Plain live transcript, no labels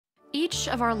Each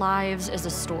of our lives is a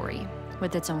story,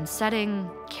 with its own setting,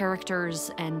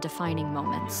 characters, and defining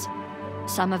moments.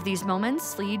 Some of these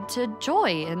moments lead to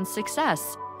joy and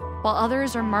success, while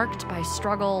others are marked by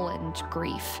struggle and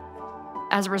grief.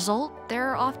 As a result, there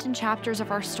are often chapters of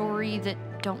our story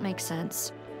that don't make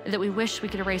sense, that we wish we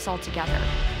could erase altogether.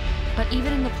 But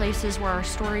even in the places where our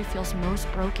story feels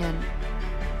most broken,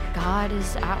 God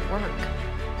is at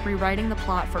work, rewriting the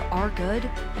plot for our good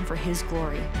and for His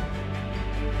glory.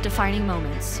 Defining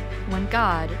moments when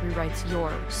God rewrites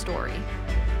your story.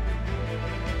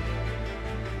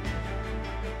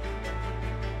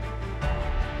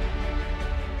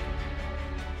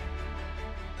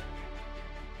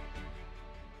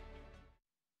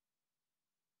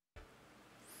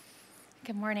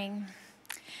 Good morning.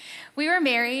 We were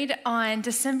married on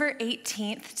December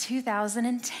 18th,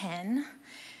 2010,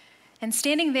 and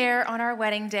standing there on our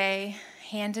wedding day,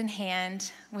 hand in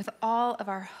hand, with all of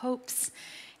our hopes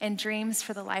and dreams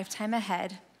for the lifetime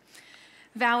ahead,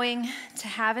 vowing to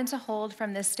have and to hold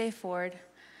from this day forward,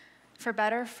 for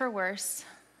better, for worse,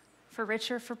 for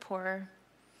richer, for poorer,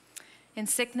 in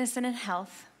sickness and in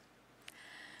health,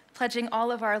 pledging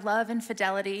all of our love and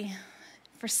fidelity,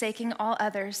 forsaking all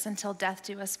others until death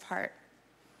do us part.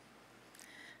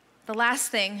 The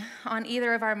last thing on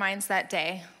either of our minds that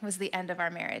day was the end of our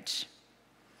marriage.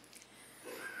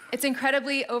 It's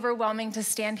incredibly overwhelming to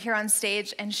stand here on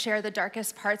stage and share the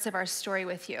darkest parts of our story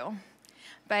with you.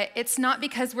 But it's not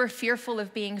because we're fearful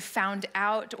of being found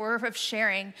out or of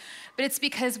sharing, but it's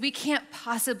because we can't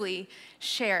possibly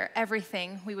share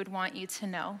everything we would want you to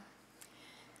know.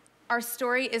 Our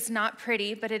story is not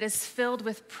pretty, but it is filled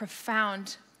with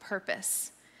profound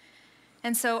purpose.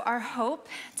 And so our hope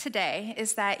today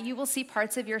is that you will see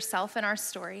parts of yourself in our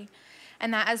story,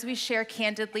 and that as we share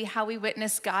candidly how we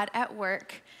witness God at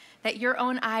work, that your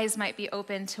own eyes might be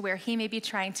open to where He may be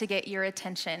trying to get your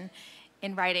attention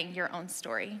in writing your own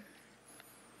story.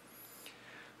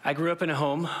 I grew up in a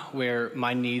home where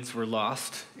my needs were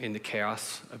lost in the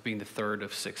chaos of being the third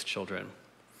of 6 children.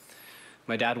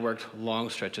 My dad worked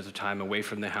long stretches of time away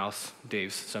from the house,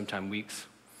 days, sometimes weeks,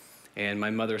 and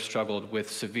my mother struggled with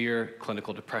severe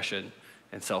clinical depression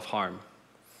and self-harm.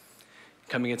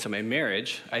 Coming into my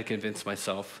marriage, I convinced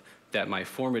myself that my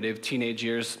formative teenage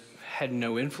years had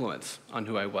no influence on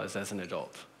who I was as an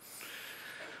adult.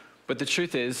 But the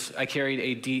truth is, I carried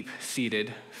a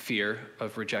deep-seated fear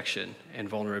of rejection and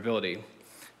vulnerability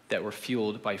that were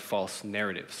fueled by false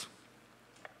narratives.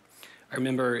 I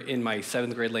remember in my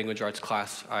 7th grade language arts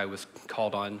class, I was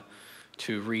called on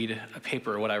to read a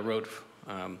paper, what I wrote,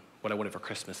 what I wanted for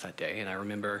Christmas that day. And I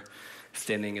remember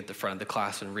standing at the front of the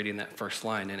class and reading that first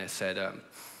line, and it said,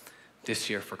 this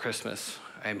year for Christmas,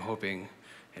 I'm hoping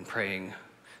and praying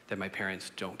that my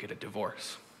parents don't get a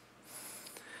divorce.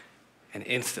 And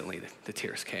instantly, the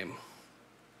tears came.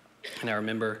 And I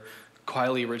remember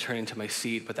quietly returning to my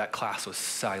seat, but that class was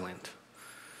silent.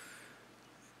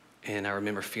 And I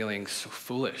remember feeling so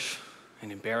foolish and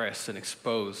embarrassed and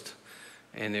exposed.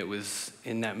 And it was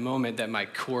in that moment that my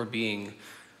core being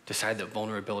decided that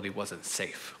vulnerability wasn't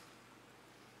safe.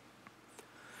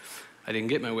 I didn't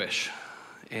get my wish.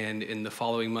 And in the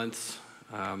following months,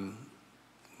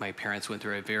 my parents went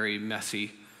through a very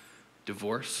messy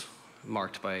divorce,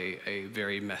 marked by a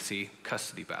very messy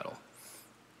custody battle.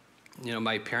 You know,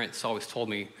 my parents always told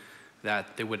me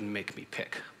that they wouldn't make me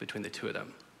pick between the two of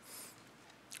them.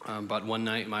 But one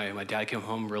night, my dad came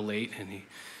home real late, and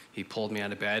he pulled me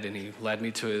out of bed, and he led me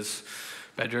to his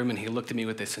bedroom, and he looked at me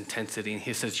with this intensity, and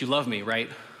he says, "You love me, right?"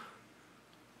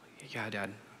 "Yeah,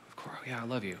 Dad, of course, yeah, I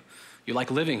love you." "You like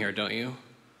living here, don't you?"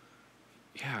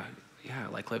 Yeah, I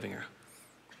like living here."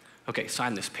 "Okay,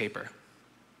 sign this paper."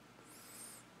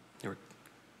 There were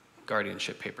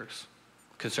guardianship papers,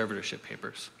 conservatorship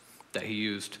papers that he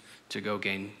used to go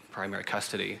gain primary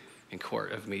custody in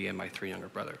court of me and my 3 younger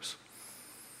brothers.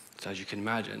 So as you can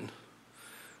imagine,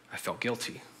 I felt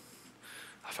guilty.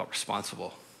 I felt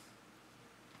responsible.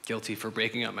 Guilty for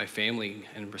breaking up my family,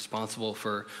 and responsible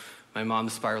for my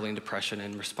mom's spiraling depression,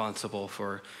 and responsible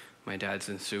for my dad's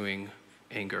ensuing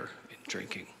anger and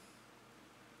drinking.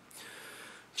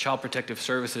 Child Protective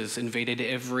Services invaded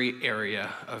every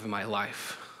area of my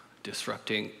life,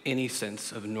 disrupting any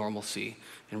sense of normalcy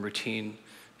and routine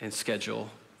and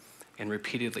schedule, and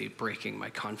repeatedly breaking my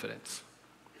confidence.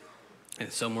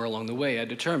 And somewhere along the way, I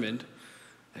determined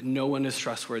that no one is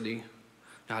trustworthy,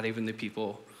 not even the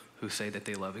people who say that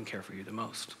they love and care for you the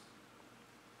most.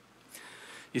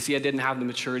 You see, I didn't have the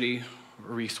maturity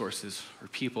or resources or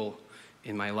people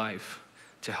in my life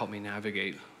to help me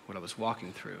navigate what I was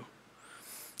walking through.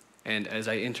 And as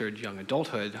I entered young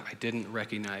adulthood, I didn't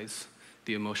recognize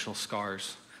the emotional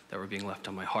scars that were being left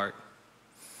on my heart.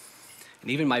 And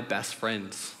even my best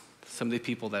friends, some of the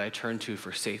people that I turned to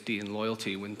for safety and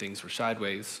loyalty when things were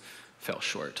sideways, fell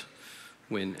short.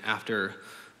 When after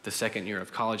the second year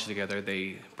of college together,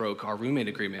 they broke our roommate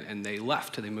agreement and they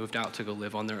left. They moved out to go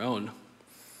live on their own,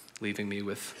 leaving me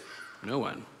with no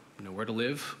one, nowhere to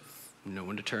live, no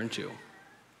one to turn to.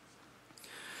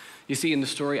 You see, in the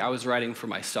story I was writing for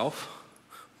myself,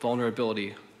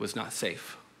 vulnerability was not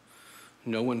safe.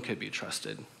 No one could be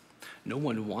trusted. No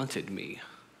one wanted me,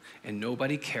 and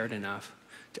nobody cared enough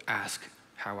to ask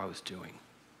how I was doing.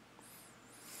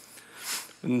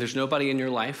 When there's nobody in your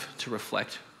life to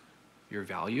reflect your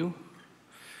value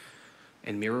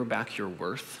and mirror back your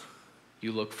worth,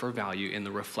 you look for value in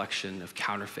the reflection of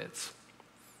counterfeits.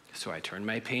 So I turned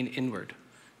my pain inward,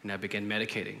 and I began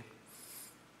medicating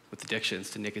with addictions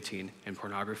to nicotine and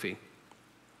pornography.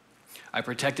 I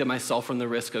protected myself from the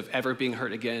risk of ever being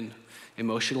hurt again,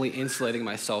 emotionally insulating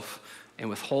myself and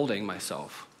withholding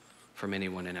myself from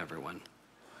anyone and everyone.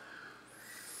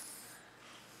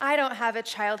 I don't have a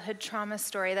childhood trauma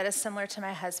story that is similar to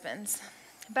my husband's,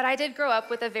 but I did grow up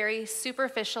with a very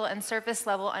superficial and surface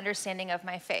level understanding of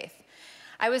my faith.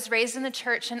 I was raised in the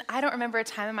church, and I don't remember a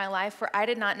time in my life where I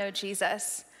did not know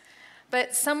Jesus.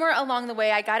 But somewhere along the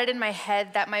way, I got it in my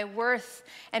head that my worth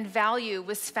and value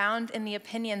was found in the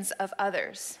opinions of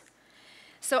others.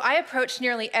 So I approached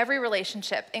nearly every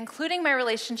relationship, including my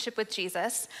relationship with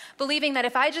Jesus, believing that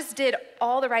if I just did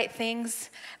all the right things,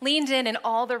 leaned in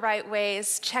all the right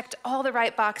ways, checked all the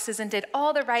right boxes, and did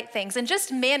all the right things, and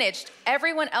just managed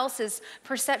everyone else's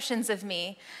perceptions of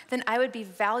me, then I would be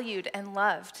valued and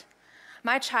loved.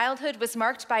 My childhood was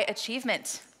marked by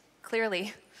achievement,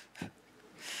 clearly.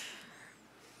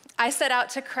 I set out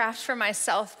to craft for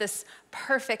myself this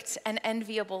perfect and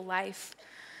enviable life.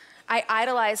 I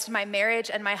idolized my marriage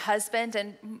and my husband,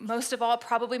 and most of all,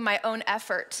 probably my own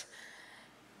effort.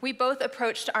 We both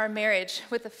approached our marriage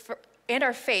and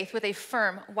our faith with a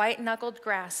firm, white-knuckled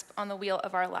grasp on the wheel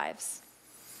of our lives.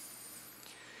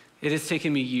 It has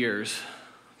taken me years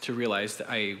to realize that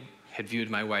I had viewed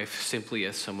my wife simply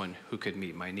as someone who could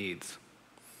meet my needs.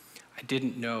 I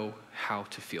didn't know how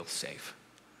to feel safe,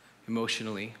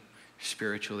 emotionally,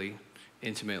 spiritually,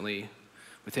 intimately,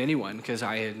 with anyone, because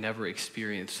I had never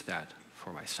experienced that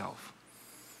for myself.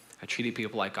 I treated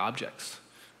people like objects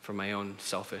for my own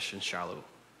selfish and shallow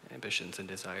ambitions and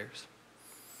desires.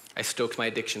 I stoked my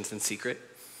addictions in secret,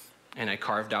 and I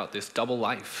carved out this double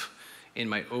life in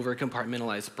my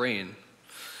over-compartmentalized brain,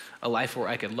 a life where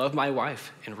I could love my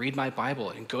wife and read my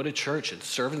Bible and go to church and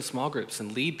serve in small groups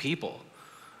and lead people,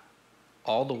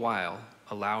 all the while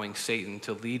allowing Satan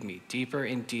to lead me deeper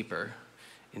and deeper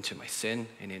into my sin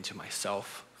and into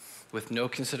myself with no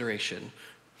consideration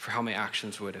for how my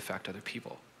actions would affect other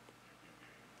people.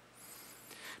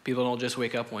 People don't just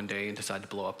wake up one day and decide to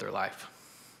blow up their life.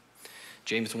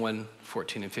 James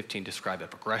 1:14 and 15 describe a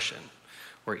progression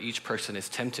where each person is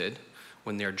tempted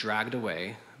when they're dragged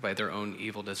away by their own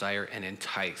evil desire and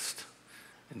enticed.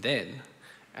 And then,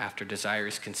 after desire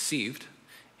is conceived,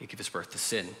 it gives birth to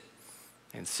sin.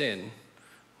 And sin,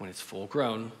 when it's full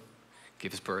grown,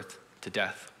 gives birth to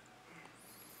death.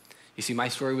 You see, my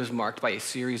story was marked by a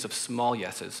series of small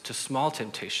yeses to small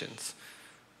temptations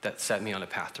that set me on a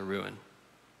path to ruin.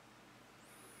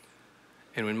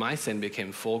 And when my sin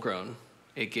became full grown,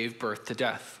 it gave birth to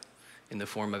death in the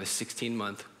form of a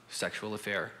 16-month sexual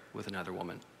affair with another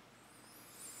woman.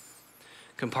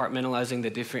 Compartmentalizing the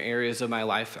different areas of my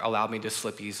life allowed me to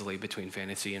slip easily between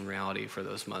fantasy and reality for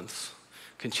those months,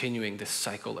 continuing this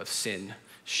cycle of sin,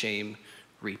 shame,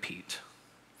 repeat.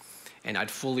 And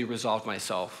I'd fully resolved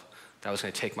myself that I was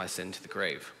going to take my sin to the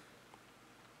grave.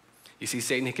 You see,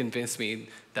 Satan had convinced me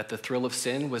that the thrill of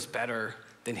sin was better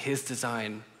than his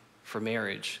design for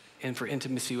marriage and for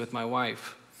intimacy with my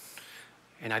wife.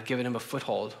 And I'd given him a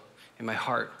foothold in my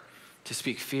heart to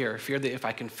speak fear that if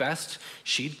I confessed,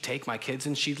 she'd take my kids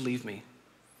and she'd leave me,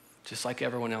 just like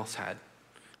everyone else had,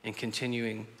 and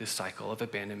continuing this cycle of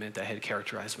abandonment that had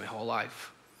characterized my whole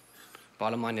life.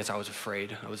 Bottom line is I was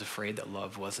afraid. I was afraid that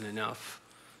love wasn't enough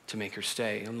to make her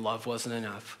stay, and love wasn't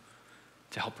enough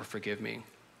to help her forgive me.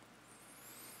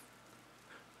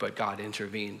 But God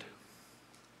intervened.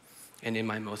 And in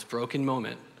my most broken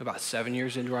moment, about 7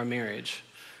 years into our marriage,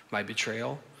 my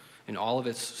betrayal and all of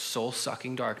its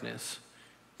soul-sucking darkness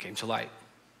came to light.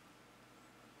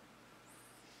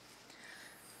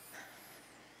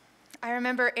 I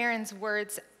remember Aaron's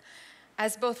words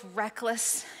as both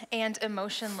reckless and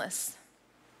emotionless.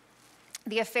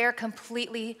 The affair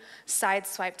completely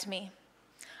sideswiped me.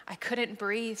 I couldn't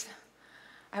breathe.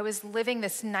 I was living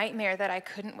this nightmare that I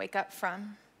couldn't wake up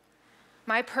from.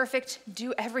 My perfect,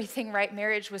 do everything right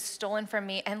marriage was stolen from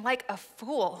me, and like a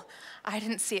fool, I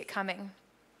didn't see it coming.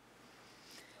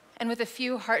 And with a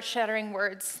few heart-shattering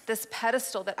words, this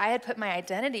pedestal that I had put my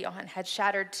identity on had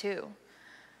shattered too.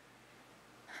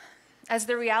 As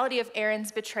the reality of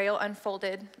Aaron's betrayal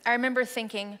unfolded, I remember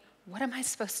thinking, what am I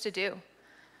supposed to do?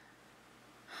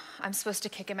 I'm supposed to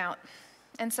kick him out.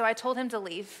 And so I told him to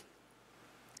leave.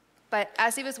 But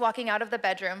as he was walking out of the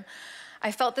bedroom,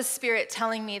 I felt the Spirit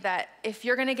telling me that if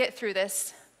you're gonna get through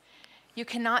this, you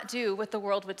cannot do what the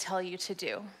world would tell you to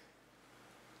do.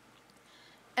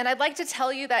 And I'd like to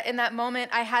tell you that in that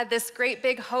moment, I had this great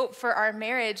big hope for our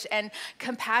marriage and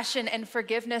compassion and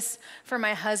forgiveness for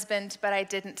my husband, but I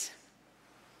didn't.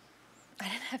 I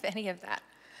didn't have any of that.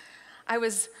 I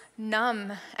was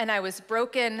numb, and I was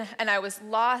broken, and I was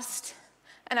lost,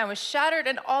 and I was shattered,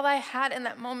 and all I had in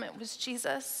that moment was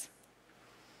Jesus.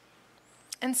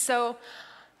 And so,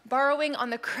 borrowing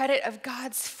on the credit of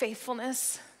God's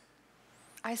faithfulness,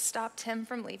 I stopped him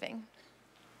from leaving.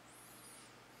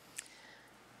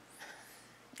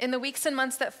 In the weeks and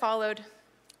months that followed,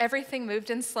 everything moved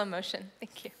in slow motion.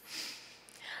 Thank you.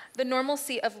 The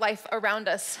normalcy of life around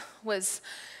us was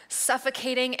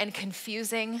suffocating and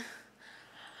confusing.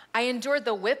 I endured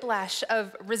the whiplash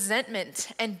of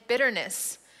resentment and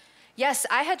bitterness. Yes,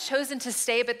 I had chosen to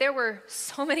stay, but there were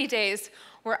so many days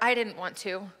where I didn't want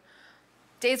to.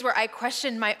 Days where I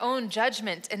questioned my own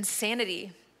judgment and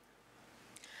sanity.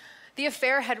 The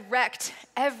affair had wrecked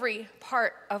every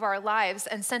part of our lives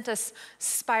and sent us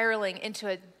spiraling into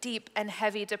a deep and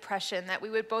heavy depression that we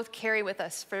would both carry with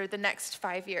us for the next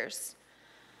 5 years.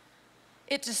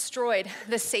 It destroyed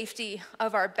the safety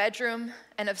of our bedroom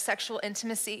and of sexual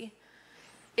intimacy.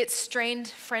 It strained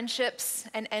friendships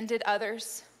and ended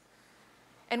others.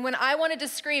 And when I wanted to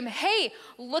scream, hey,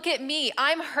 look at me,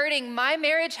 I'm hurting, my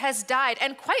marriage has died,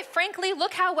 and quite frankly,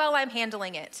 look how well I'm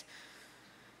handling it,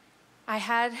 I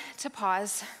had to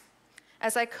pause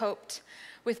as I coped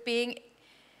with being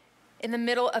in the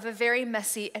middle of a very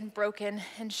messy and broken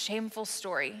and shameful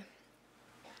story.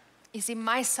 You see,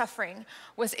 my suffering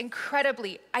was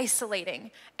incredibly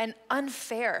isolating and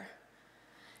unfair.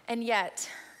 And yet,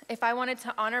 if I wanted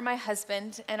to honor my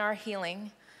husband and our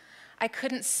healing, I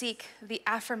couldn't seek the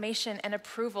affirmation and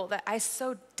approval that I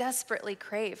so desperately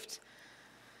craved.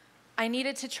 I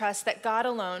needed to trust that God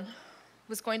alone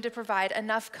was going to provide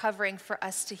enough covering for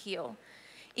us to heal,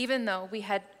 even though we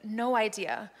had no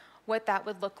idea what that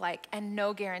would look like and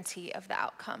no guarantee of the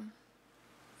outcome.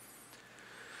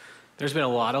 There's been a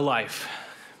lot of life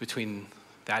between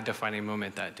that defining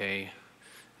moment that day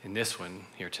and this one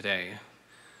here today.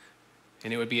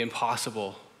 And it would be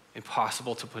impossible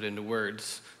to put into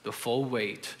words the full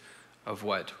weight of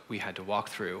what we had to walk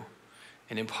through,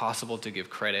 and impossible to give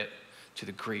credit to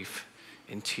the grief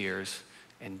and tears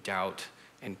and doubt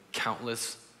and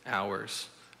countless hours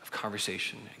of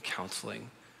conversation and counseling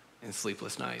and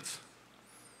sleepless nights.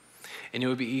 And it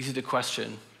would be easy to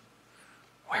question,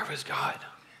 where was God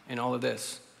in all of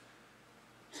this?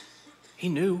 He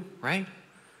knew, right?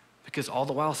 Because all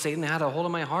the while Satan had a hold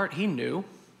of my heart, he knew.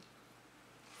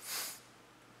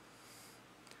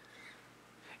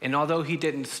 And although he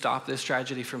didn't stop this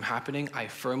tragedy from happening, I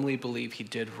firmly believe he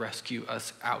did rescue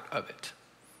us out of it.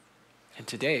 And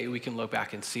today we can look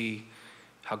back and see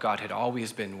how God had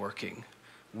always been working,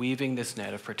 weaving this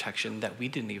net of protection that we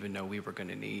didn't even know we were going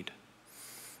to need.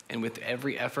 And with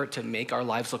every effort to make our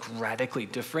lives look radically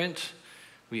different,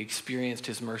 we experienced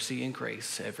his mercy and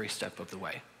grace every step of the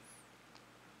way.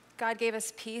 God gave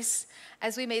us peace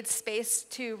as we made space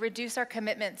to reduce our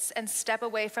commitments and step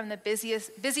away from the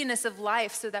busyness of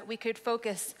life so that we could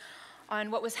focus on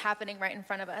what was happening right in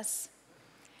front of us.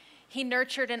 He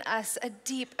nurtured in us a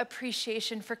deep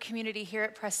appreciation for community here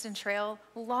at Preston Trail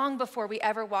long before we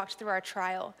ever walked through our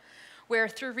trial, where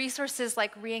through resources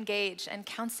like Reengage and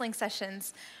counseling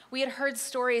sessions, we had heard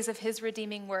stories of his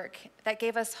redeeming work that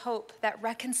gave us hope that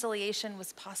reconciliation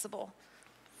was possible.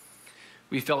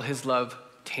 We felt his love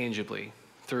tangibly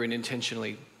through an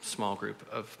intentionally small group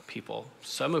of people,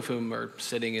 some of whom are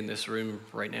sitting in this room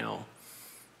right now.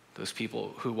 Those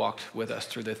people who walked with us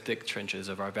through the thick trenches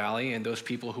of our valley, and those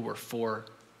people who were for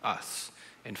us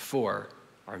and for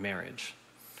our marriage.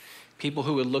 People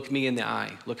who would look me in the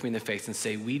eye, look me in the face and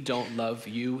say, we don't love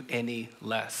you any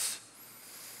less.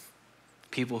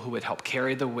 People who would help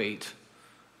carry the weight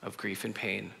of grief and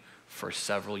pain for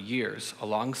several years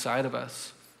alongside of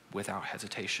us without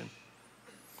hesitation.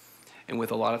 And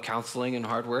with a lot of counseling and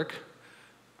hard work,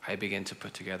 I began to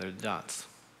put together the dots,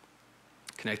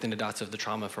 connecting the dots of the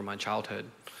trauma from my childhood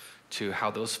to how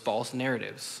those false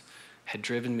narratives had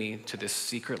driven me to this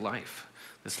secret life,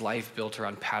 this life built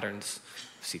around patterns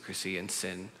secrecy and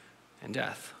sin and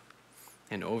death.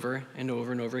 And over and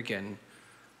over and over again,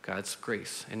 God's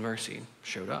grace and mercy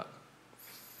showed up.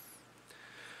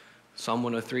 Psalm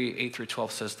 103, 8 through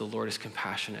 12 says, "The Lord is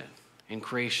compassionate and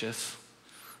gracious,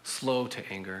 slow to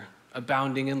anger,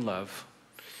 abounding in love.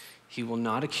 He will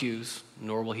not accuse,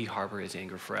 nor will he harbor his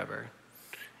anger forever.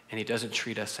 And he doesn't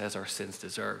treat us as our sins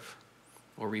deserve,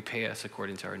 or repay us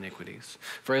according to our iniquities.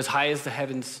 For as high as the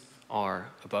heavens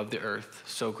are above the earth,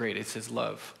 so great is his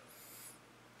love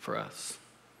for us."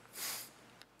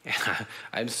 And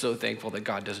I'm so thankful that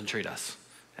God doesn't treat us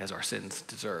as our sins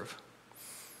deserve,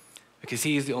 because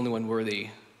he is the only one worthy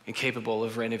and capable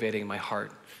of renovating my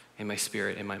heart and my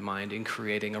spirit and my mind and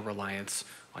creating a reliance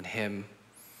on him.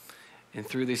 And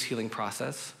through this healing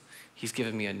process, he's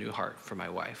given me a new heart for my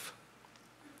wife.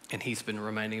 And he's been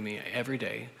reminding me every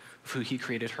day of who he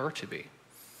created her to be.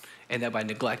 And that by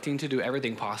neglecting to do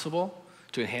everything possible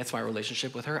to enhance my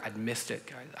relationship with her, I'd missed it,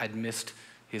 guys. I'd missed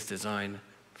his design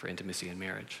for intimacy in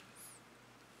marriage.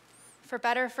 For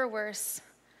better, for worse,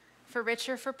 for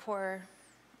richer, for poorer,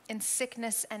 in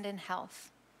sickness and in health.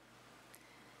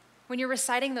 When you're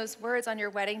reciting those words on your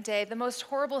wedding day, the most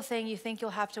horrible thing you think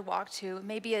you'll have to walk to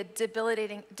may be a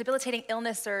debilitating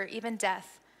illness or even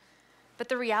death. But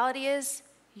the reality is,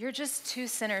 you're just two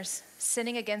sinners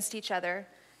sinning against each other,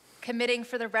 committing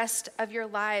for the rest of your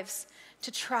lives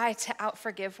to try to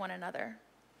outforgive one another.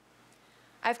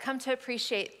 I've come to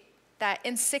appreciate that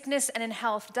in sickness and in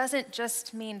health doesn't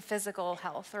just mean physical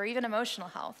health or even emotional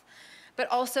health, but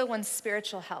also one's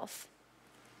spiritual health.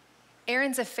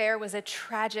 Aaron's affair was a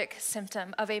tragic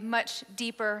symptom of a much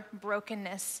deeper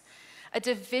brokenness, a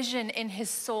division in his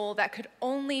soul that could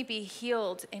only be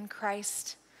healed in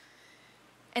Christ.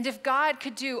 And if God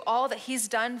could do all that he's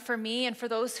done for me and for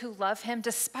those who love him,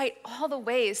 despite all the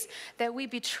ways that we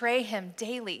betray him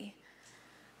daily,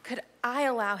 could I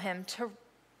allow him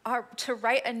to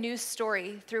write a new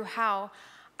story through how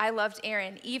I loved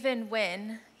Aaron, even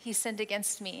when he sinned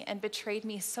against me and betrayed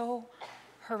me so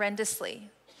horrendously,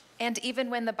 and even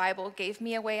when the Bible gave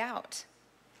me a way out?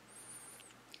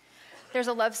 There's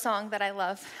a love song that I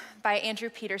love by Andrew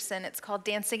Peterson. It's called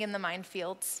 "Dancing in the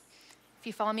Minefields." If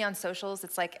you follow me on socials,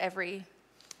 it's like every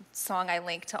song I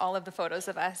link to all of the photos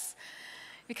of us,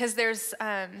 because there's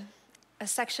a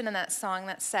section in that song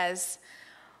that says,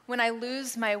 "When I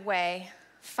lose my way,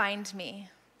 find me.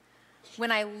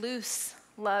 When I loose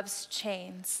love's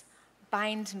chains,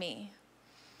 bind me.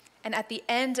 And at the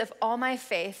end of all my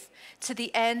faith, to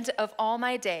the end of all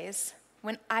my days,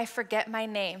 when I forget my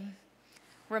name,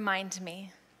 remind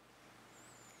me."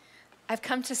 I've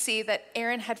come to see that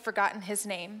Aaron had forgotten his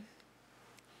name.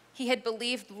 He had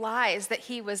believed lies that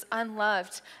he was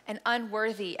unloved and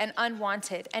unworthy and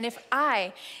unwanted. And if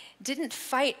I didn't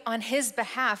fight on his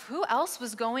behalf, who else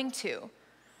was going to?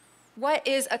 What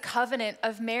is a covenant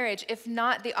of marriage if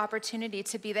not the opportunity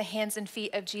to be the hands and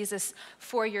feet of Jesus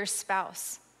for your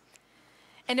spouse?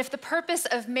 And if the purpose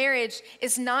of marriage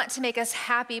is not to make us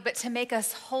happy, but to make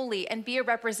us holy and be a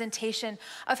representation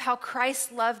of how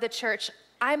Christ loved the church,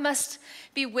 I must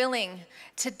be willing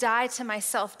to die to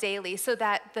myself daily so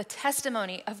that the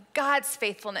testimony of God's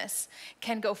faithfulness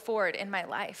can go forward in my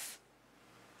life.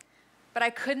 But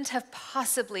I couldn't have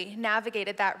possibly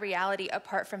navigated that reality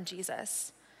apart from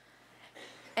Jesus.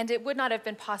 And it would not have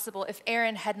been possible if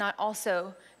Aaron had not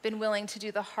also been willing to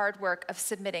do the hard work of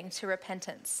submitting to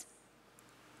repentance.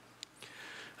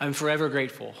 I'm forever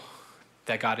grateful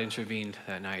that God intervened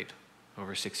that night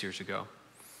over 6 years ago,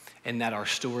 and that our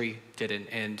story didn't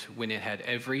end when it had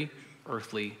every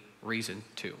earthly reason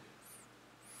to.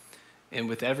 And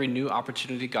with every new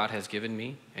opportunity God has given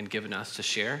me and given us to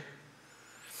share,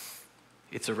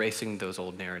 it's erasing those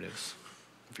old narratives.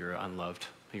 If you're unloved,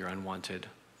 you're unwanted,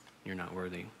 you're not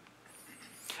worthy.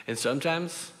 And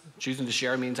sometimes choosing to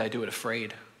share means I do it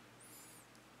afraid.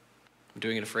 I'm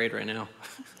doing it afraid right now.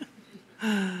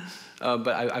 But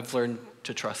I've learned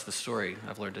to trust the story.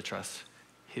 I've learned to trust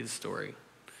his story.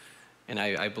 And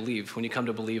I believe, when you come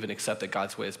to believe and accept that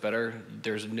God's way is better,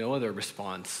 there's no other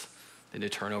response than to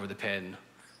turn over the pen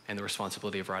and the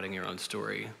responsibility of writing your own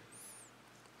story.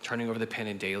 Turning over the pen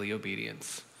in daily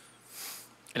obedience.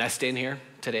 And I stand here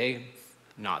today,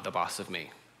 not the boss of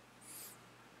me.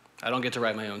 I don't get to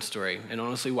write my own story. And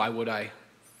honestly, why would I?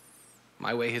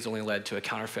 My way has only led to a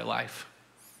counterfeit life.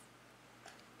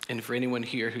 And for anyone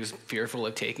here who's fearful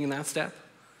of taking that step,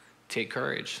 take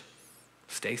courage.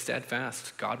 Stay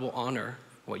steadfast. God will honor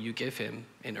what you give him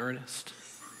in earnest.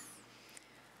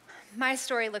 My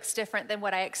story looks different than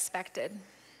what I expected.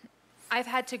 I've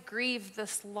had to grieve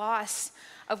this loss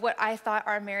of what I thought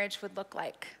our marriage would look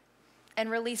like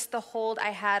and release the hold I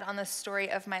had on the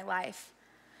story of my life.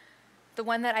 the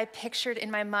one that I pictured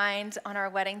in my mind on our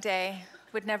wedding day,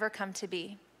 would never come to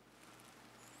be.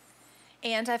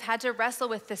 And I've had to wrestle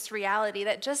with this reality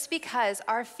that just because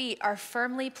our feet are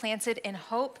firmly planted in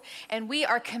hope and we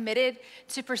are committed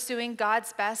to pursuing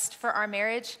God's best for our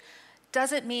marriage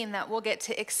doesn't mean that we'll get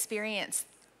to experience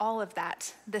all of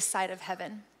that this side of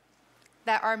heaven.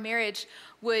 That our marriage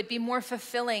would be more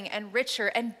fulfilling and richer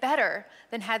and better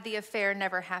than had the affair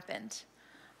never happened.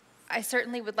 I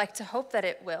certainly would like to hope that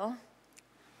it will.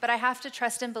 But I have to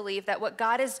trust and believe that what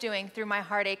God is doing through my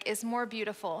heartache is more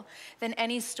beautiful than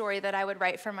any story that I would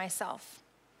write for myself.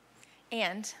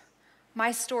 And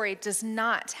my story does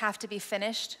not have to be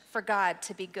finished for God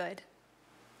to be good.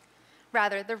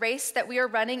 Rather, the race that we are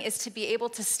running is to be able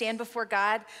to stand before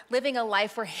God, living a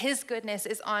life where His goodness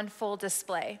is on full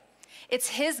display. It's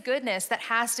His goodness that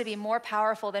has to be more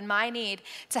powerful than my need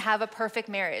to have a perfect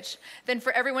marriage, than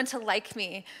for everyone to like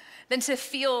me, than to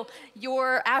feel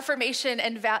your affirmation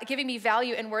and giving me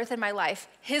value and worth in my life.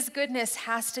 His goodness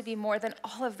has to be more than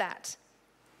all of that.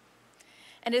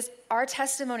 And it's our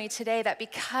testimony today that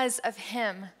because of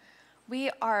Him, we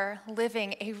are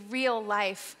living a real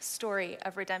life story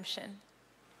of redemption.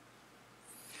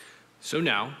 So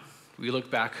now, we look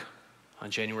back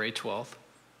on January 12th,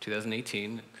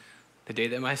 2018, the day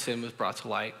that my sin was brought to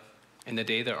light, and the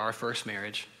day that our first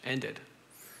marriage ended.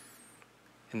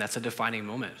 And that's a defining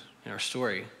moment in our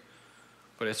story,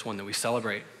 but it's one that we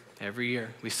celebrate every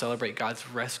year. We celebrate God's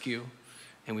rescue,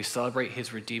 and we celebrate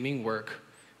His redeeming work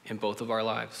in both of our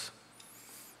lives.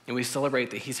 And we celebrate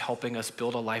that He's helping us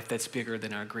build a life that's bigger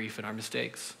than our grief and our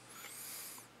mistakes.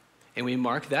 And we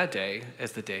mark that day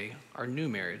as the day our new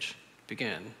marriage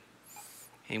began.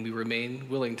 And we remain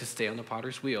willing to stay on the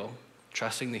potter's wheel,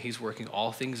 trusting that He's working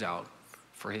all things out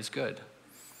for His good.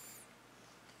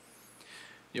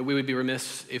 You know, we would be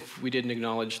remiss if we didn't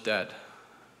acknowledge that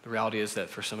the reality is that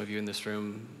for some of you in this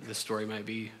room, this story might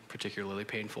be particularly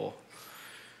painful,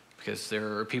 because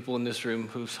there are people in this room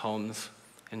whose homes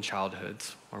and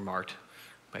childhoods were marked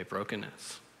by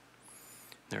brokenness.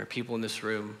 There are people in this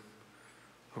room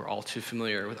who are all too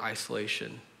familiar with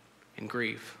isolation and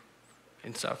grief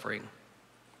and suffering.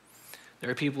 There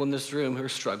are people in this room who are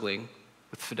struggling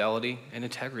with fidelity and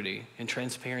integrity and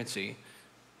transparency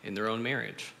in their own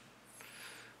marriage.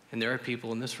 And there are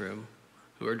people in this room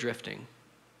who are drifting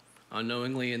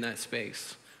unknowingly in that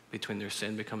space between their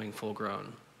sin becoming full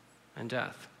grown and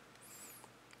death.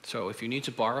 So if you need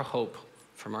to borrow hope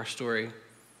from our story,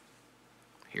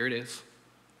 here it is.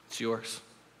 It's yours.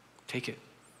 Take it,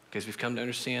 because we've come to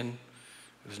understand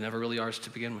it was never really ours to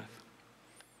begin with.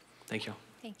 Thank you.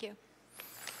 Thank you.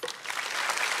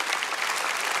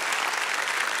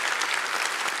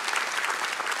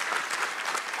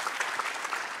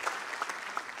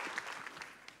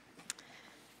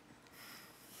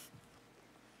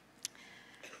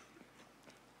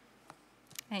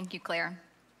 Thank you, Claire.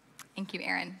 Thank you,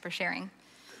 Aaron, for sharing.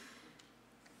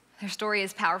 Their story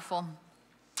is powerful.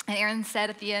 And Aaron said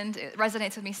at the end, it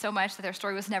resonates with me so much that their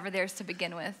story was never theirs to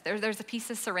begin with. There's a piece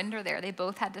of surrender there. They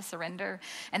both had to surrender,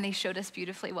 and they showed us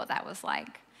beautifully what that was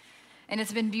like. And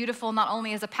it's been beautiful not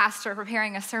only as a pastor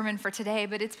preparing a sermon for today,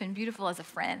 but it's been beautiful as a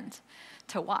friend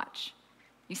to watch.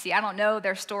 You see, I don't know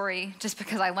their story just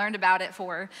because I learned about it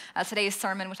for today's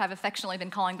sermon, which I've affectionately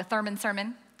been calling the Thurman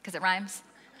sermon, because it rhymes.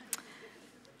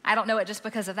 I don't know it just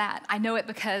because of that. I know it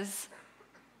because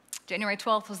January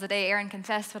 12th was the day Aaron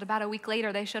confessed, but about a week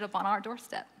later, they showed up on our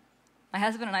doorstep, my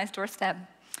husband and I's doorstep.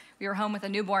 We were home with a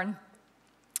newborn,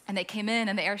 and they came in,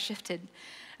 and the air shifted.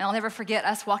 And I'll never forget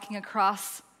us walking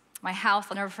across my house.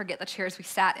 I'll never forget the chairs we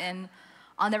sat in.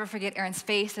 I'll never forget Aaron's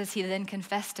face as he then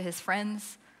confessed to his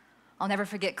friends. I'll never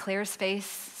forget Claire's face,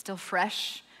 still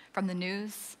fresh from the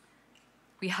news.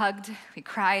 We hugged, we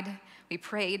cried, we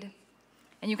prayed.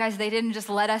 And you guys, they didn't just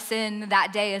let us in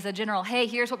that day as a general, hey,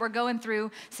 here's what we're going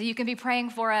through so you can be praying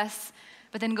for us,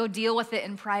 but then go deal with it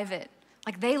in private.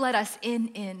 Like they let us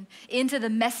into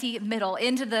the messy middle,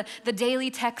 into the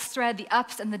daily text thread, the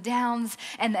ups and the downs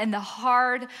and the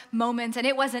hard moments. And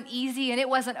it wasn't easy and it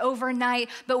wasn't overnight,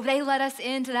 but they let us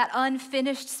into that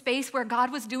unfinished space where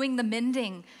God was doing the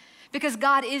mending. Because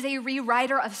God is a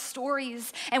rewriter of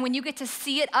stories. And when you get to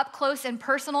see it up close and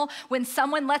personal, when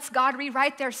someone lets God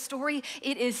rewrite their story,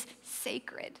 it is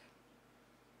sacred.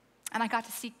 And I got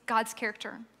to see God's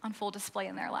character on full display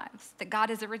in their lives, that God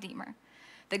is a redeemer,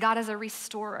 that God is a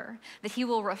restorer, that He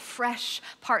will refresh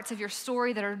parts of your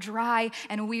story that are dry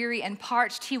and weary and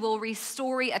parched. He will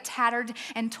restore a tattered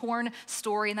and torn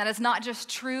story. And that is not just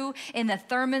true in the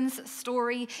Thurman's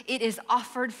story. It is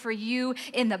offered for you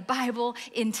in the Bible,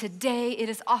 in today. It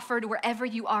is offered wherever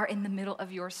you are in the middle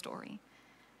of your story.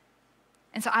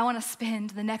 And so I want to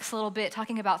spend the next little bit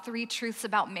talking about 3 truths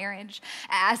about marriage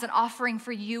as an offering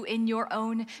for you in your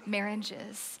own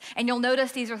marriages. And you'll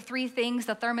notice these are 3 things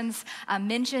the Thurmans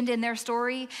mentioned in their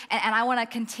story. And I want to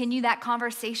continue that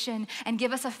conversation and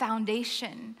give us a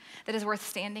foundation that is worth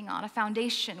standing on, a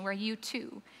foundation where you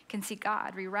too can see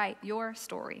God rewrite your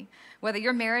story. Whether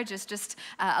your marriage is just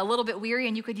a little bit weary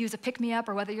and you could use a pick-me-up,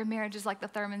 or whether your marriage is like the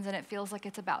Thurmans and it feels like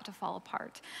it's about to fall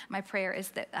apart. My prayer is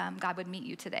that God would meet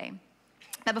you today.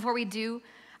 Now, before we do,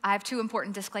 I have 2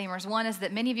 important disclaimers. One is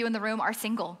that many of you in the room are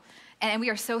single, and we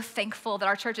are so thankful that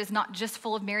our church is not just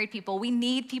full of married people. We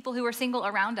need people who are single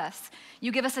around us.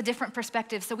 You give us a different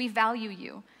perspective, so we value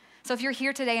you. So if you're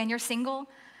here today and you're single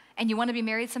and you want to be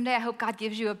married someday, I hope God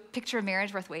gives you a picture of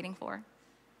marriage worth waiting for.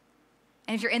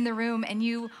 And if you're in the room and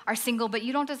you are single but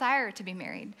you don't desire to be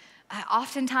married,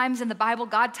 oftentimes in the Bible,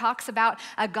 God talks about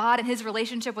God and his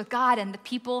relationship with God and the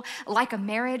people like a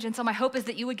marriage. And so my hope is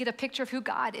that you would get a picture of who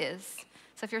God is.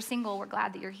 So if you're single, we're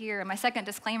glad that you're here. And my second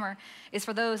disclaimer is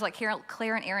for those like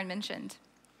Claire and Aaron mentioned,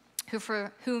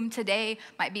 for whom today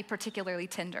might be particularly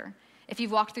tender. If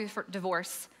you've walked through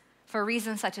divorce for a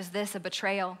reason such as this, a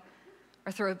betrayal,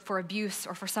 or for abuse,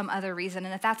 or for some other reason,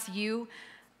 and if that's you,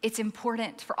 it's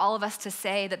important for all of us to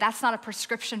say that that's not a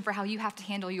prescription for how you have to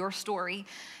handle your story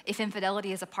if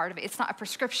infidelity is a part of it. It's not a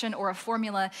prescription or a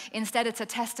formula. Instead, it's a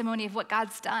testimony of what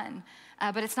God's done,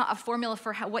 but it's not a formula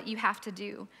for what you have to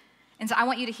do. And so I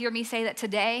want you to hear me say that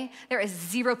today, there is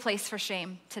 0 place for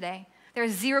shame today. There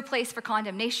is 0 place for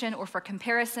condemnation or for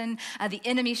comparison. The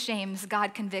enemy shames,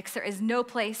 God convicts. There is no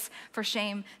place for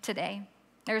shame today.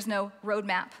 There is no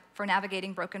roadmap for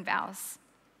navigating broken vows.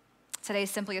 Today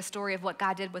is simply a story of what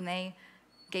God did when they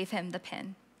gave him the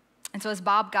pen. And so as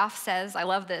Bob Goff says, I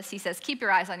love this, he says, keep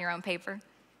your eyes on your own paper.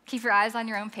 Keep your eyes on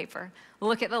your own paper.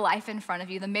 Look at the life in front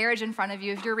of you, the marriage in front of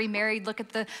you. If you're remarried, look at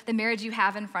the marriage you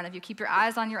have in front of you. Keep your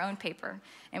eyes on your own paper.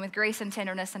 And with grace and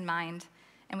tenderness in mind,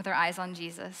 and with our eyes on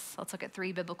Jesus, let's look at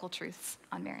 3 biblical truths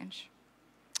on marriage.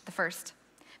 The first,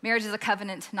 marriage is a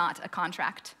covenant, not a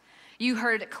contract. You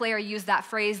heard Claire use that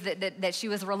phrase that she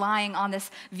was relying on this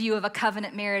view of a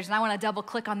covenant marriage, and I want to double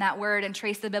click on that word and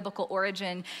trace the biblical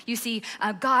origin. You see,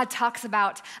 God talks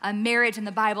about marriage in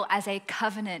the Bible as a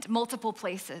covenant, multiple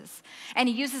places, and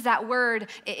he uses that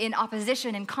word in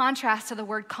opposition, in contrast to the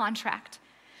word contract.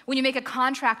 When you make a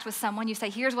contract with someone, you say,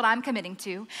 here's what I'm committing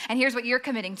to, and here's what you're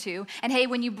committing to. And hey,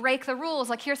 when you break the rules,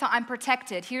 like here's how I'm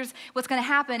protected. Here's what's gonna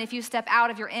happen if you step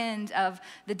out of your end of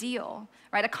the deal,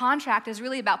 right? A contract is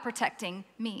really about protecting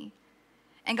me.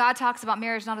 And God talks about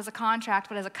marriage not as a contract,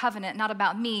 but as a covenant, not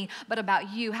about me, but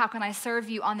about you. How can I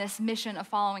serve you on this mission of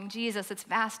following Jesus? It's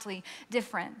vastly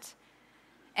different.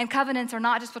 And covenants are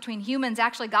not just between humans.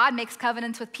 Actually, God makes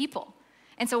covenants with people.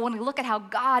 And so when we look at how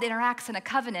God interacts in a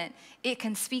covenant, it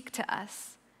can speak to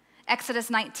us. Exodus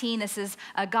 19, this is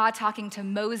God talking to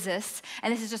Moses,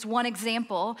 and this is just one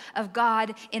example of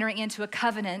God entering into a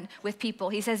covenant with people.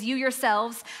 He says, you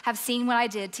yourselves have seen what I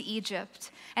did to Egypt,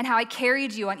 and how I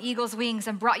carried you on eagle's wings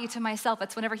and brought you to myself.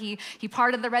 That's whenever he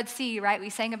parted the Red Sea, right?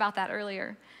 We sang about that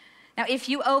earlier. Now, if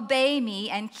you obey me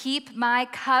and keep my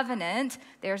covenant,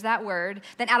 there's that word,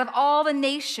 then out of all the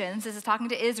nations, this is talking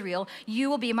to Israel, you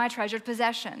will be my treasured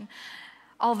possession.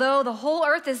 Although the whole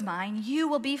earth is mine, you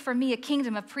will be for me a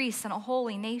kingdom of priests and a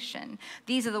holy nation.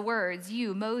 These are the words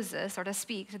you, Moses, are to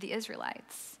speak to the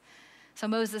Israelites. So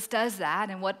Moses does that,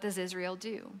 and what does Israel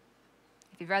do?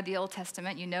 If you've read the Old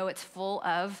Testament, you know it's full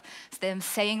of them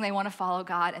saying they want to follow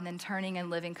God and then turning and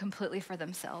living completely for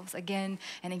themselves again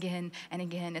and again and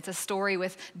again. It's a story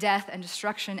with death and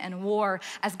destruction and war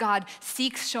as God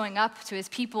seeks showing up to his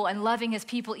people and loving his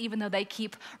people even though they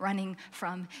keep running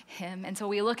from him. And so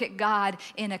we look at God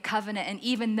in a covenant, and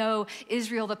even though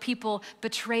Israel, the people,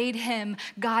 betrayed him,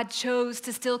 God chose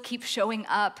to still keep showing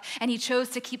up, and he chose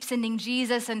to keep sending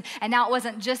Jesus. And now it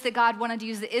wasn't just that God wanted to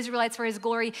use the Israelites for his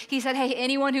glory. He said, hey,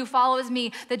 anyone who follows me,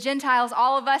 the Gentiles,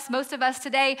 all of us, most of us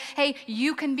today, hey,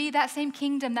 you can be that same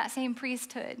kingdom, that same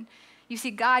priesthood. You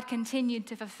see, God continued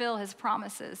to fulfill his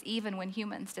promises even when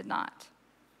humans did not.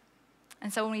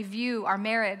 And so when we view our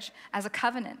marriage as a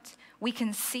covenant, we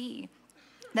can see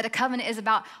that a covenant is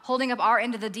about holding up our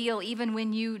end of the deal even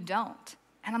when you don't.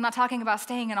 And I'm not talking about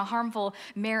staying in a harmful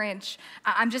marriage.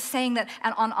 I'm just saying that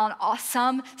on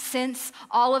some sense,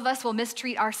 all of us will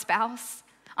mistreat our spouse.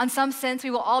 On some sense,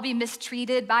 we will all be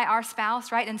mistreated by our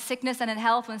spouse, right? In sickness and in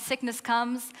health, when sickness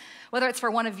comes, whether it's for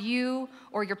one of you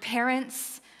or your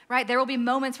parents, right? There will be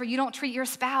moments where you don't treat your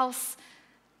spouse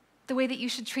the way that you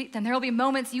should treat them. There will be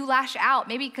moments you lash out,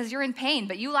 maybe because you're in pain,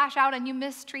 but you lash out and you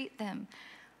mistreat them.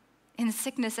 In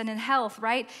sickness and in health,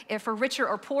 right? If for richer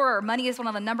or poorer, money is one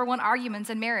of the number 1 arguments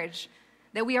in marriage.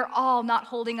 that we are all not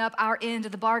holding up our end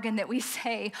of the bargain that we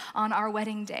say on our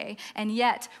wedding day. And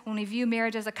yet, when we view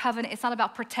marriage as a covenant, it's not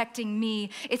about protecting me.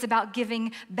 It's about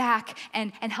giving back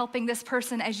and helping this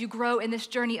person as you grow in this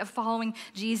journey of following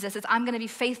Jesus. It's I'm going to be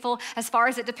faithful as far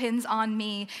as it depends on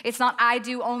me. It's not I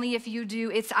do only if you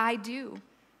do. It's I do.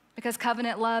 Because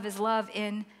covenant love is love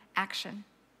in action.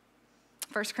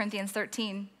 1 Corinthians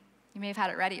 13, you may have had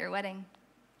it ready at your wedding.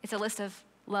 It's a list of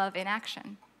love in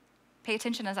action. Pay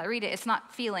attention as I read it. It's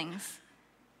not feelings,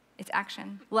 it's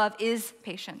action. Love is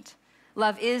patient.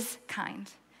 Love is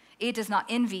kind. It does not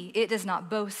envy. It does not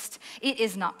boast. It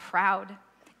is not proud.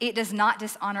 It does not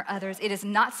dishonor others. It is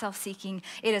not self-seeking.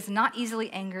 It is not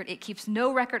easily angered. It keeps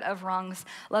no record of wrongs.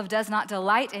 Love does not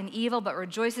delight in evil, but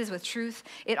rejoices with truth.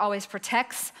 It always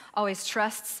protects, always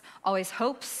trusts, always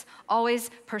hopes,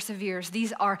 always perseveres.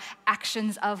 These are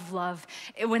actions of love.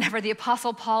 Whenever the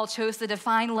Apostle Paul chose to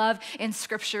define love in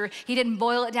Scripture, he didn't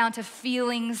boil it down to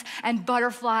feelings and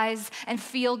butterflies and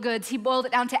feel-goods. He boiled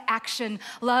it down to action.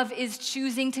 Love is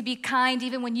choosing to be kind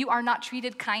even when you are not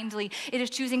treated kindly. It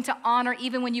is choosing to honor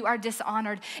even when you are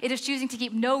dishonored. It is choosing to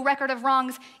keep no record of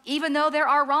wrongs, even though there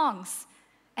are wrongs.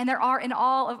 And there are in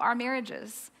all of our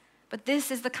marriages. But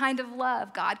this is the kind of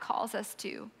love God calls us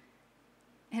to.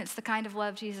 And it's the kind of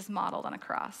love Jesus modeled on a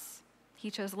cross.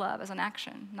 He chose love as an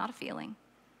action, not a feeling.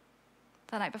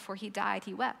 The night before he died,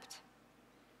 he wept.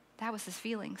 That was his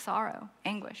feeling, sorrow,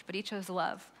 anguish. But he chose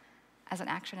love as an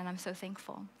action, and I'm so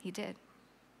thankful he did.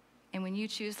 And when you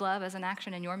choose love as an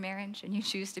action in your marriage, and you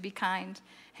choose to be kind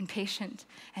and patient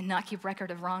and not keep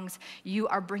record of wrongs, you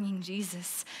are bringing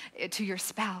Jesus to your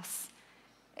spouse.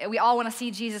 We all want to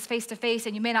see Jesus face to face,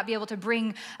 and you may not be able to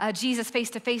bring Jesus face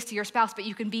to face to your spouse, but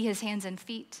you can be his hands and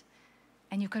feet.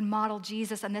 And you can model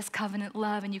Jesus and this covenant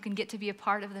love, and you can get to be a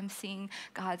part of them seeing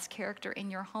God's character in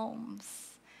your homes,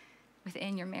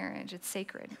 within your marriage. It's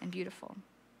sacred and beautiful.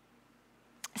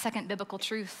 A second biblical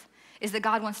truth is that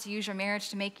God wants to use your marriage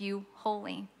to make you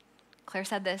holy. Claire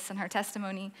said this in her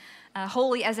testimony.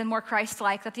 Holy as in more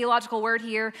Christ-like. The theological word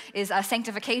here is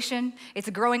sanctification. It's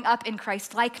growing up in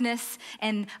Christ-likeness.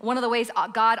 And one of the ways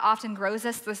God often grows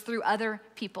us is through other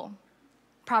people.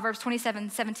 Proverbs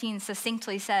 27:17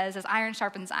 succinctly says, as iron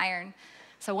sharpens iron,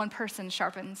 so one person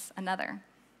sharpens another.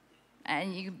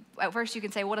 And at first you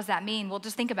can say, what does that mean? Well,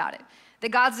 just think about it. That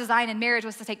God's design in marriage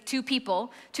was to take two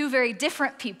people, two very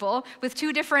different people, with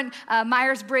two different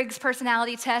Myers-Briggs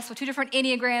personality tests, with two different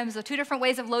Enneagrams, with two different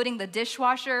ways of loading the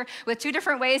dishwasher, with two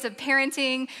different ways of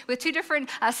parenting, with two different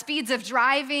speeds of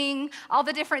driving, all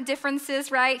the different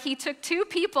differences, right? He took two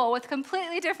people with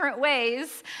completely different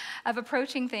ways of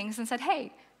approaching things and said,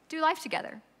 hey, do life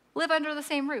together. Live under the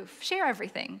same roof. Share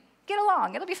everything. Get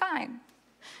along. It'll be fine.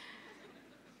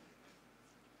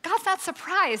 God's not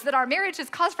surprised that our marriages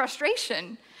cause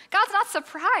frustration. God's not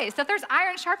surprised that there's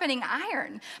iron sharpening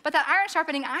iron, but that iron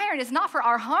sharpening iron is not for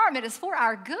our harm, it is for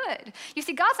our good. You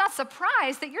see, God's not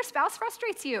surprised that your spouse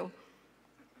frustrates you.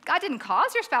 God didn't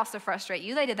cause your spouse to frustrate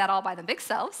you. They did that all by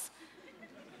themselves.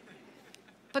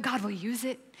 But God will use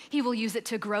it. He will use it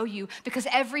to grow you, because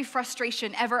every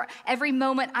frustration, every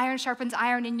moment iron sharpens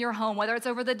iron in your home, whether it's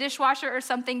over the dishwasher or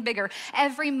something bigger,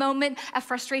 every moment a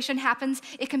frustration happens,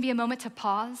 it can be a moment to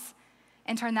pause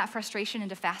and turn that frustration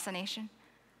into fascination.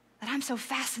 That I'm so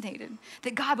fascinated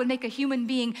that God would make a human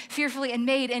being fearfully and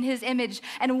made in his image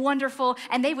and wonderful,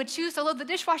 and they would choose to load the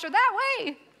dishwasher that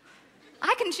way.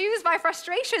 I can choose my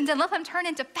frustrations and let them turn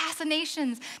into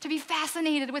fascinations, to be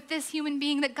fascinated with this human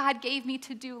being that God gave me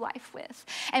to do life with.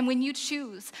 And when you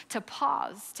choose to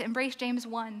pause, to embrace James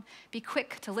 1, be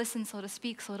quick to listen, slow to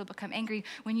speak, slow to become angry.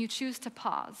 When you choose to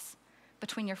pause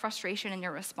between your frustration and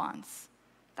your response,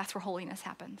 that's where holiness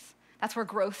happens. That's where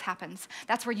growth happens.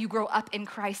 That's where you grow up in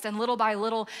Christ, and little by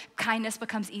little, kindness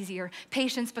becomes easier.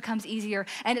 Patience becomes easier,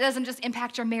 and it doesn't just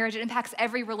impact your marriage, it impacts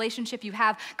every relationship you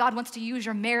have. God wants to use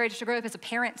your marriage to grow up as a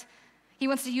parent. He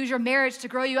wants to use your marriage to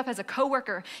grow you up as a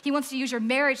coworker. He wants to use your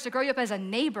marriage to grow you up as a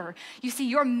neighbor. You see,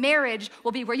 your marriage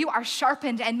will be where you are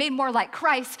sharpened and made more like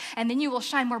Christ, and then you will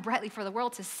shine more brightly for the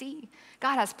world to see.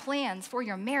 God has plans for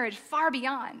your marriage far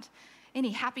beyond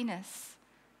any happiness,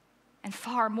 and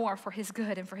far more for his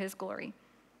good and for his glory.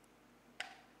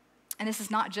 And this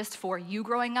is not just for you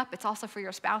growing up, it's also for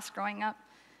your spouse growing up,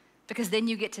 because then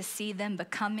you get to see them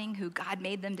becoming who God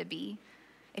made them to be.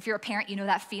 If you're a parent, you know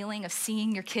that feeling of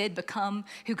seeing your kid become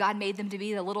who God made them to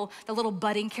be, the little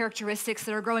budding characteristics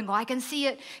that are growing. Well, I can see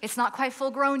it. It's not quite full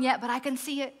grown yet, but I can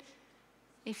see it.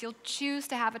 If you'll choose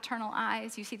to have eternal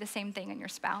eyes, you see the same thing in your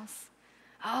spouse.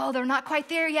 Oh, they're not quite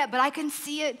there yet, but I can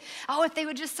see it. Oh, if they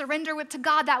would just surrender to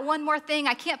God, that one more thing.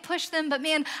 I can't push them, but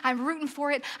man, I'm rooting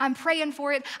for it. I'm praying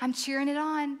for it. I'm cheering it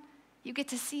on. You get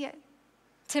to see it.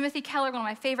 Timothy Keller, one of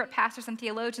my favorite pastors and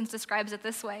theologians, describes it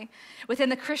this way. Within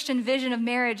the Christian vision of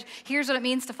marriage, here's what it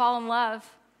means to fall in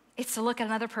love. It's to look at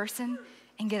another person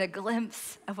and get a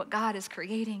glimpse of what God is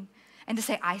creating and to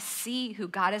say, I see who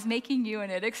God is making you, and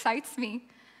it excites me.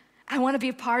 I want to be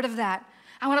a part of that.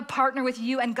 I want to partner with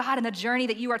you and God in the journey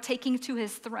that you are taking to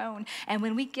his throne. And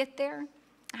when we get there,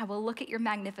 I will look at your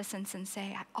magnificence and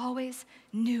say, I always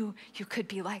knew you could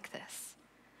be like this.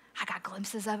 I got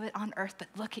glimpses of it on earth, but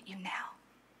look at you now.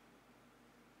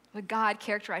 Would God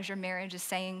characterize your marriage as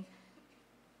saying,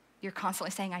 you're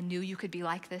constantly saying, I knew you could be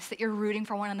like this, that you're rooting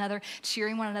for one another,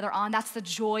 cheering one another on? That's the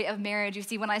joy of marriage. You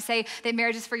see, when I say that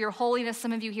marriage is for your holiness,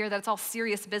 some of you hear that it's all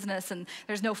serious business and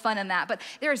there's no fun in that. But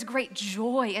there is great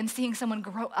joy in seeing someone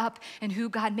grow up in who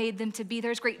God made them to be.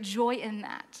 There's great joy in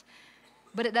that.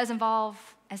 But it does involve,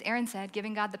 as Aaron said,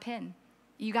 giving God the pin.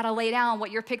 You got to lay down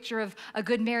what your picture of a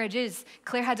good marriage is.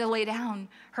 Claire had to lay down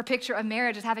her picture of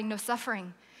marriage as having no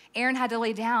suffering. Aaron had to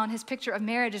lay down his picture of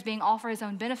marriage as being all for his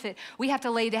own benefit. We have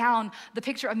to lay down the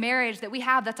picture of marriage that we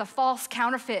have that's a false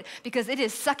counterfeit because it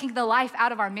is sucking the life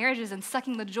out of our marriages and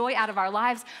sucking the joy out of our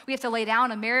lives. We have to lay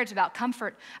down a marriage about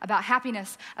comfort, about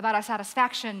happiness, about our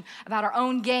satisfaction, about our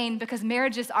own gain, because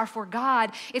marriages are for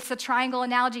God. It's the triangle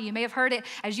analogy. You may have heard it.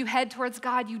 As you head towards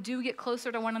God, you do get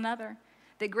closer to one another.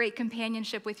 That great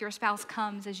companionship with your spouse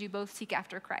comes as you both seek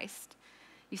after Christ.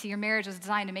 You see, your marriage is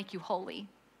designed to make you holy.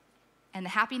 And the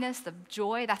happiness, the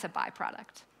joy, that's a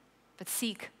byproduct. But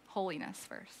seek holiness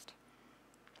first.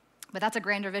 But that's a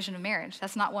grander vision of marriage.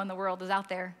 That's not one the world is out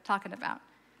there talking about.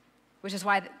 Which is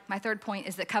why my third point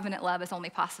is that covenant love is only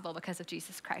possible because of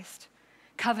Jesus Christ.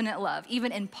 Covenant love,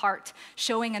 even in part,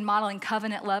 showing and modeling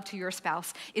covenant love to your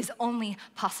spouse is only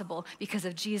possible because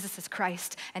of Jesus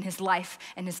Christ and his life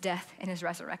and his death and his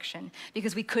resurrection.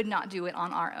 Because we could not do it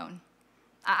on our own.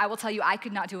 I will tell you, I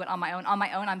could not do it on my own. On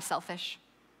my own, I'm selfish.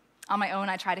 On my own,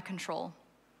 I try to control.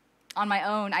 On my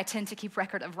own, I tend to keep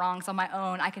record of wrongs. On my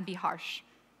own, I can be harsh.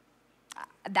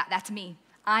 That's me.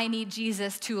 I need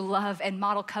Jesus to love and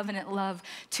model covenant love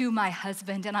to my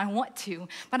husband, and I want to,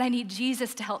 but I need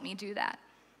Jesus to help me do that.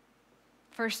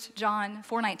 1 John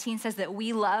 4:19 says that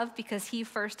we love because he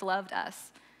first loved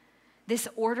us. This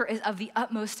order is of the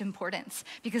utmost importance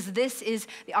because this is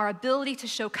our ability to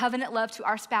show covenant love to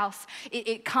our spouse.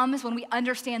 It comes when we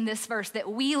understand this verse, that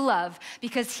we love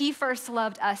because he first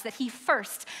loved us,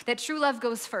 that true love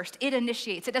goes first. It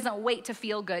initiates. It doesn't wait to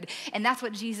feel good. And that's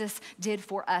what Jesus did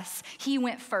for us. He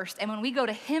went first. And when we go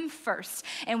to him first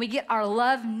and we get our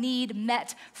love need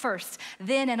met first,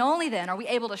 then and only then are we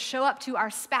able to show up to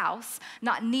our spouse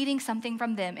not needing something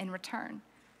from them in return.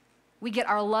 We get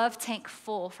our love tank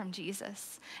full from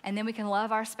Jesus, and then we can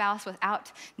love our spouse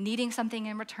without needing something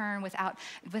in return, without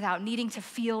needing to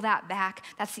feel that back.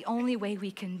 That's the only way we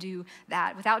can do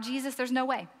that. Without Jesus, there's no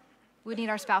way. We need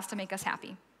our spouse to make us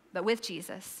happy. But with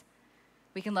Jesus,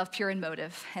 we can love pure in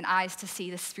motive and eyes to see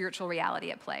the spiritual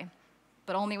reality at play.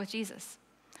 But only with Jesus.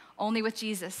 Only with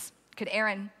Jesus could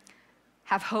Aaron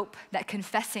have hope that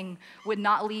confessing would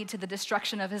not lead to the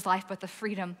destruction of his life, but the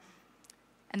freedom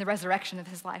and the resurrection of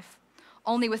his life.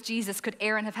 Only with Jesus could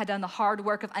Aaron have had done the hard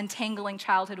work of untangling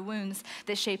childhood wounds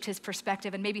that shaped his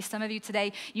perspective. And maybe some of you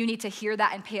today, you need to hear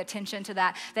that and pay attention to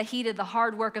that he did the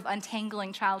hard work of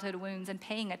untangling childhood wounds and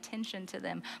paying attention to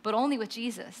them. But only with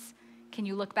Jesus can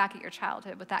you look back at your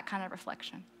childhood with that kind of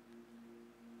reflection.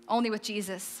 Only with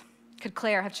Jesus could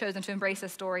Claire have chosen to embrace a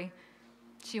story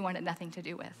she wanted nothing to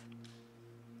do with.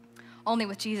 Only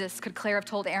with Jesus could Claire have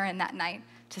told Aaron that night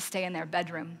to stay in their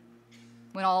bedroom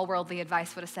when all worldly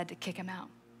advice would have said to kick him out.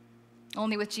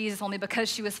 Only with Jesus, only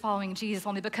because she was following Jesus,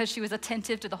 only because she was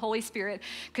attentive to the Holy Spirit,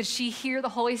 could she hear the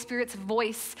Holy Spirit's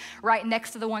voice right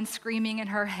next to the one screaming in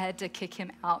her head to kick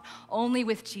him out. Only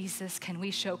with Jesus can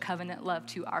we show covenant love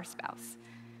to our spouse.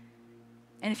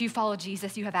 And if you follow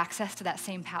Jesus, you have access to that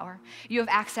same power. You have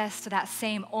access to that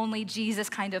same only Jesus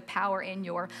kind of power in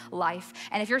your life.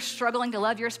 And if you're struggling to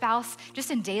love your spouse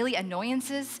just in daily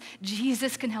annoyances,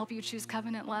 Jesus can help you choose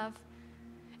covenant love.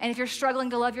 And if you're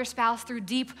struggling to love your spouse through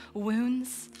deep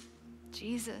wounds,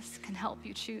 Jesus can help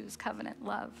you choose covenant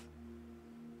love.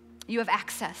 You have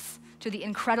access to the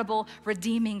incredible,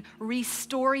 redeeming,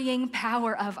 restoring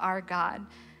power of our God,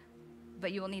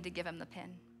 but you will need to give him the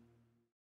pin.